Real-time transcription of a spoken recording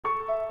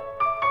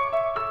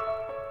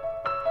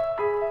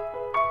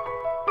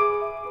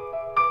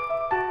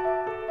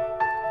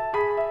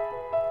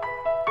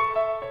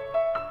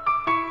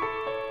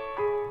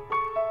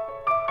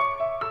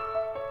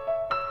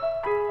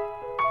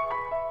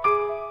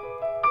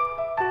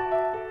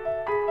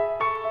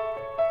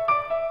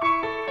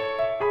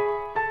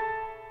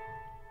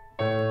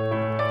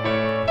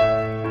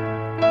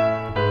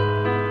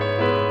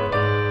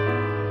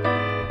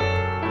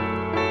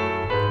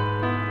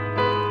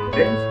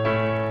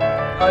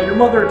Your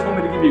mother told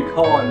me to give you a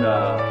call and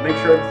make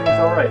sure everything's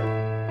alright.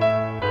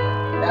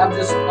 I'm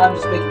just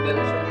making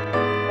dinner, sir.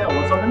 Yeah,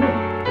 what's on the menu?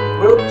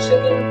 Grilled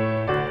chicken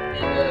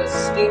and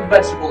steamed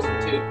vegetables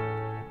for two.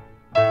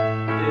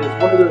 Is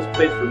one of those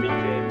plates for me,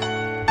 James?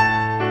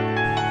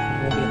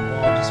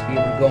 I'll just be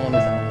able to go on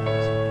without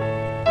those.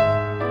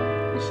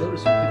 They showed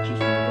us some pictures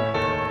from the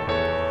day.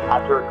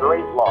 After a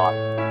great loss,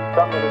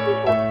 some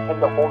individuals tend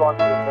to hold on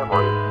to the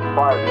memory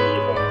prior to the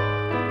event.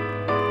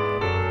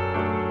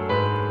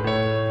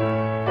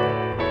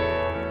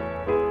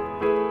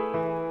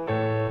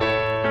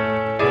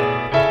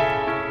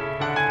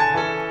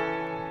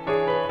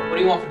 What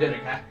do you want for dinner,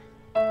 Cat?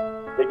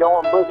 They go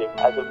on living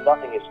as if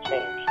nothing has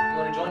changed. You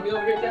want to join me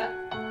over here, Cat?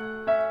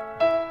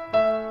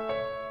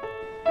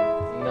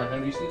 You not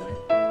hungry, sweetheart?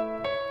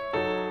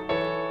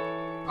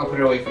 I'll put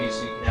it away for you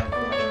so you can have it for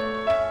lunch.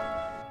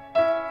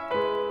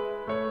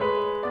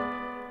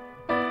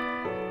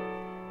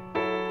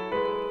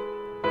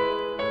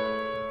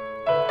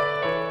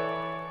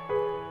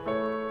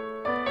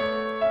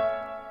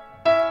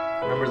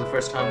 Remember the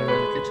first time we were in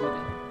the kitchen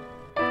together?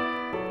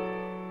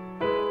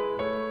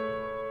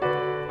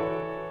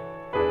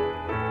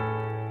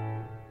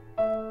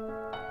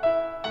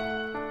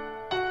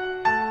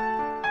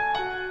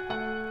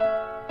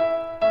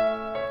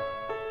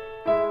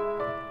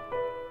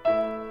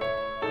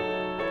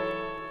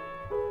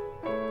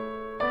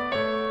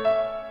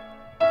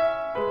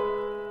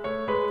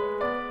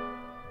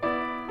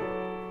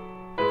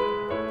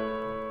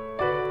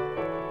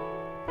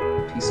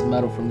 Piece of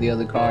metal from the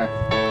other car,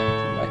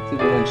 right through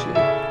the windshield.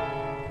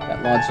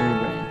 Got lodged in your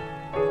brain.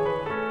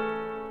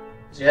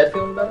 Is your head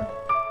feeling better?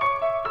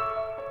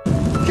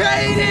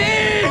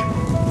 Katie!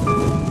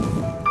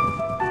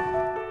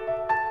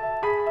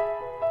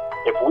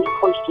 If we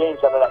push James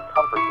out of that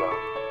comfort zone,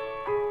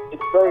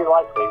 it's very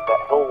likely that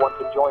he'll want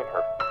to join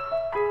her.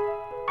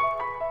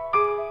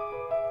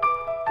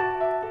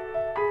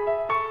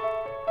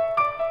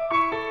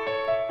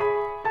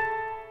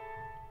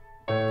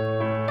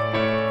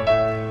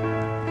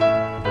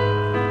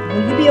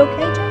 Will you be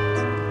okay, James?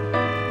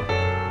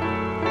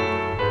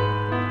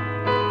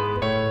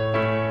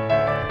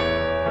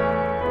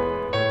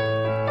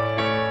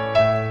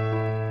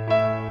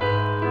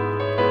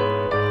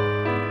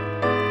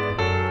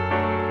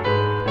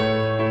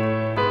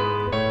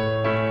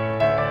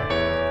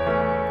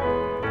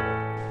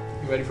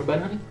 You ready for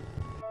bed, honey?